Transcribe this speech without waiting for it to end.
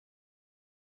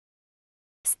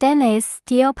Stainless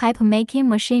steel pipe making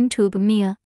machine tube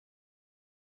mill.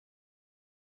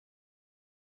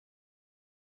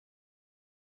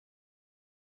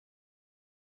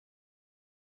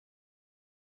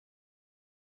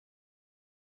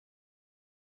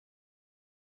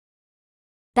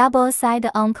 Double-side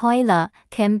uncoiler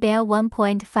can bear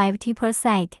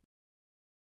 1.5T/side.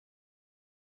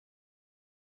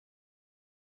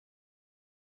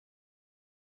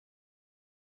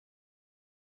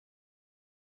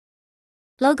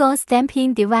 Logo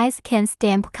stamping device can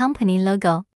stamp company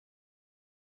logo.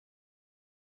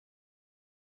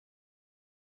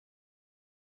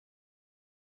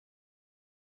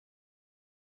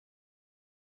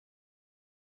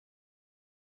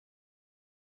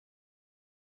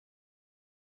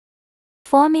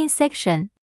 Forming section.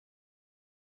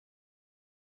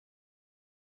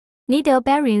 Needle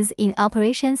bearings in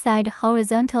operation side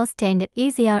horizontal stand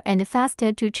easier and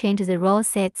faster to change the roll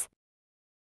sets.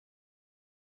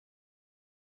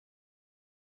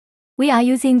 We are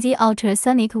using the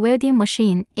ultrasonic welding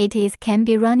machine. Can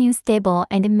be running stable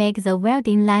and make the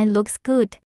welding line looks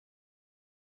good.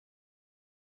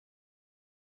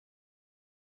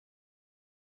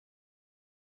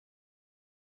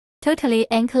 Totally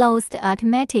enclosed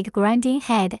automatic grinding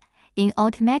head. In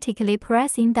automatically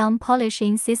pressing down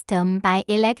polishing system by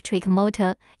electric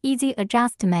motor, easy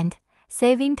adjustment,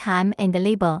 saving time and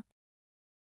labor.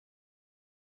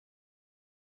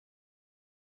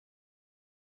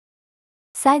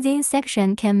 Sizing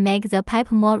section can make the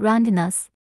pipe more roundness.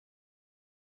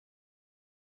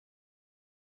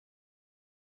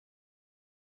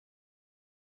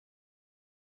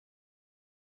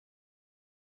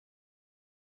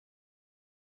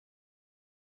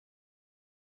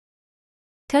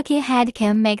 Turkey head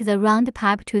can make the round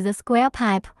pipe to the square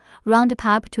pipe, round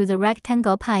pipe to the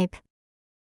rectangle pipe.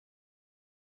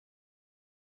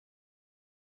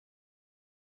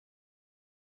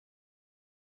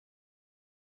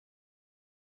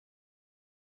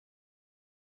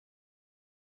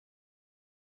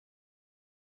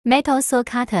 Metal saw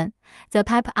cutter. The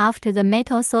pipe after the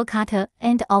metal saw cutter,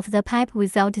 end of the pipe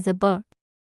without the burr.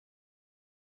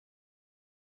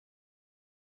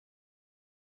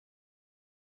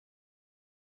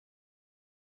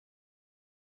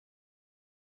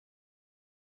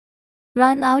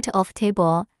 Run out of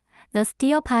table. The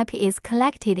steel pipe is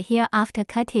collected here after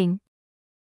cutting.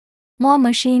 More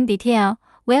machine detail.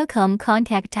 Welcome,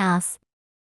 contact us.